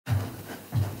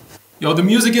Yo, the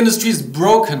music industry is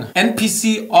broken.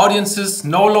 NPC audiences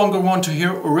no longer want to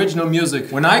hear original music.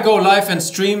 When I go live and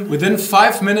stream, within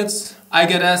 5 minutes, I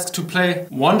get asked to play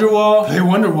Wonderwall. Play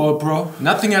Wonderwall, bro.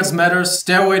 Nothing else matters.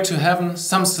 Stairway to Heaven,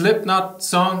 some Slipknot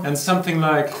song, and something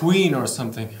like Queen or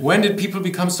something. When did people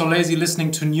become so lazy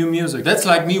listening to new music? That's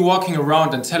like me walking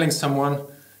around and telling someone,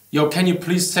 yo, can you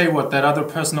please say what that other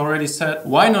person already said?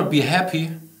 Why not be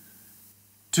happy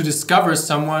to discover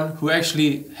someone who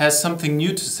actually has something new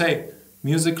to say,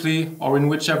 musically or in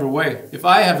whichever way? If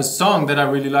I have a song that I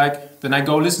really like, then I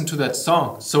go listen to that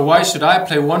song. So why should I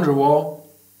play Wonderwall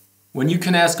when you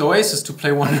can ask Oasis to play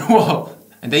Wonderwall?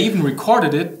 And they even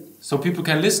recorded it so people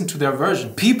can listen to their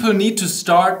version. People need to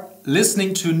start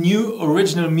listening to new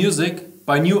original music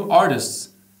by new artists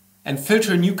and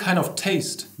filter a new kind of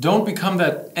taste. Don't become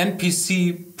that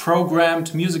NPC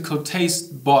programmed musical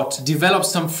taste bot. Develop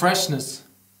some freshness.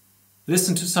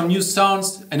 Listen to some new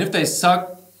sounds, and if they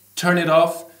suck, turn it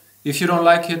off. If you don't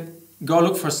like it, go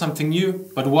look for something new.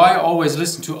 But why always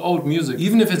listen to old music?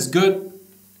 Even if it's good,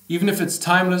 even if it's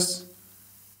timeless,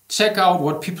 check out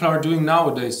what people are doing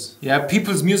nowadays. Yeah,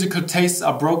 people's musical tastes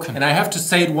are broken. And I have to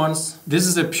say it once, this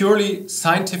is a purely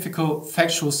scientific,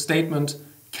 factual statement.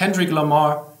 Kendrick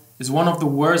Lamar is one of the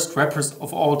worst rappers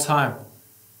of all time.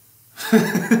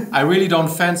 I really don't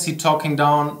fancy talking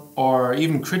down or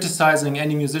even criticizing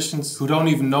any musicians who don't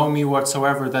even know me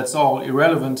whatsoever. That's all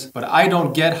irrelevant. But I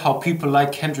don't get how people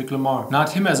like Kendrick Lamar.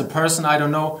 Not him as a person, I don't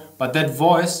know. But that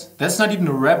voice, that's not even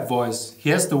a rap voice. He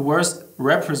has the worst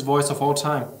rapper's voice of all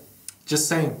time. Just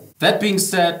saying. That being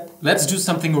said, let's do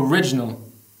something original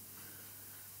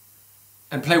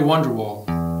and play Wonderwall.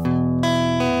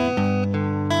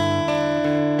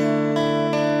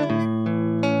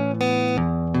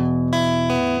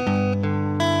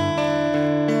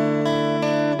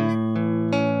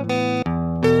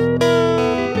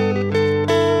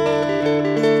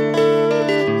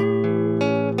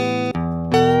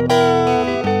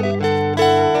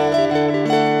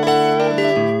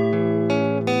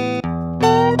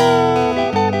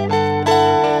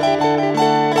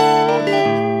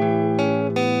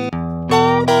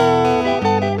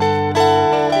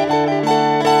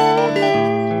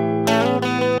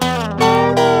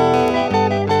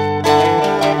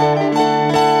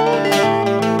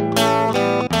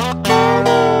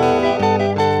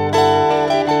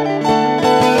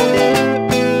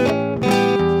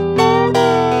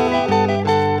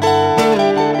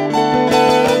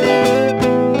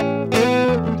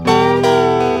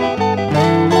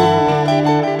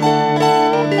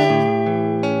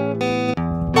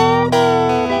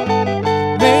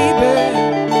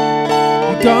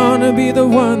 Gonna be the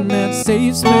one that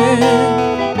saves me.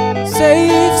 And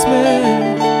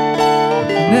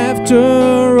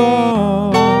after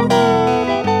all, you're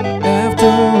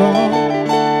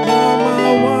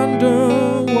my Wonderwall.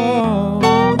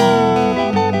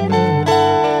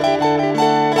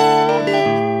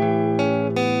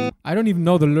 I don't even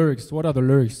know the lyrics. What are the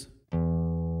lyrics?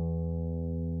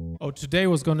 Oh, today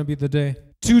was gonna be the day.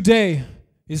 Today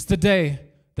is the day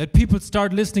that people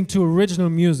start listening to original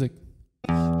music.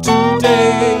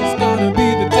 Today is gonna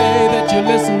be the day that you're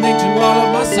listening to all of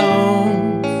my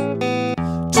songs.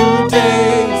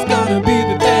 Today is gonna be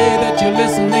the day that you're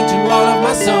listening to all of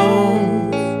my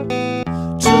songs.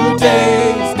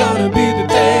 Today is gonna be the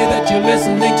day that you're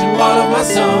listening to all of my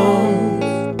songs.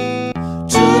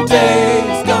 Today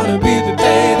is gonna be the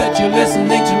day that you're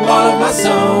listening to all of my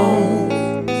songs.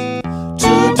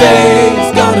 Today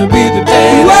is gonna be the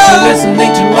day that you're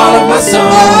listening to all of my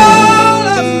songs.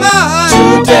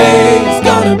 Today is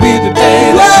gonna be the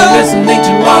day that you're listening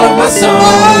to all of my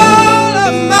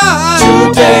songs.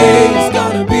 Today is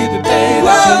gonna be the day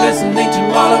that you're listening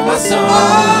to all of my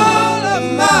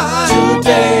songs.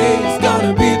 Today is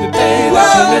gonna be the day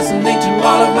that you're listening to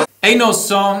all of my. Ain't no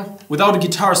song without a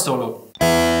guitar solo.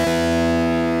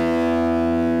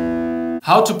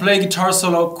 How to play guitar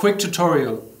solo, quick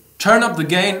tutorial. Turn up the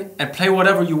gain and play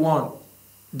whatever you want.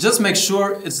 Just make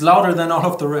sure it's louder than all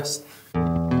of the rest.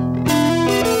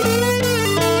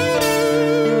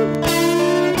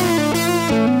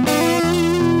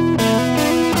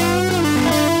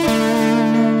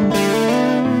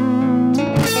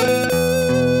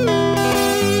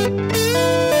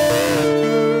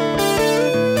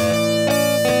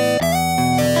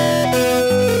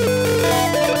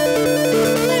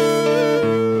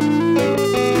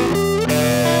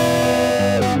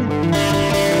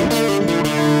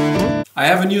 I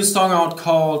have a new song out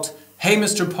called Hey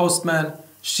Mr. Postman,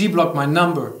 She Blocked My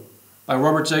Number by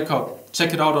Robert Jakob.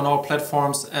 Check it out on all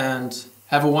platforms and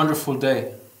have a wonderful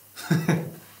day.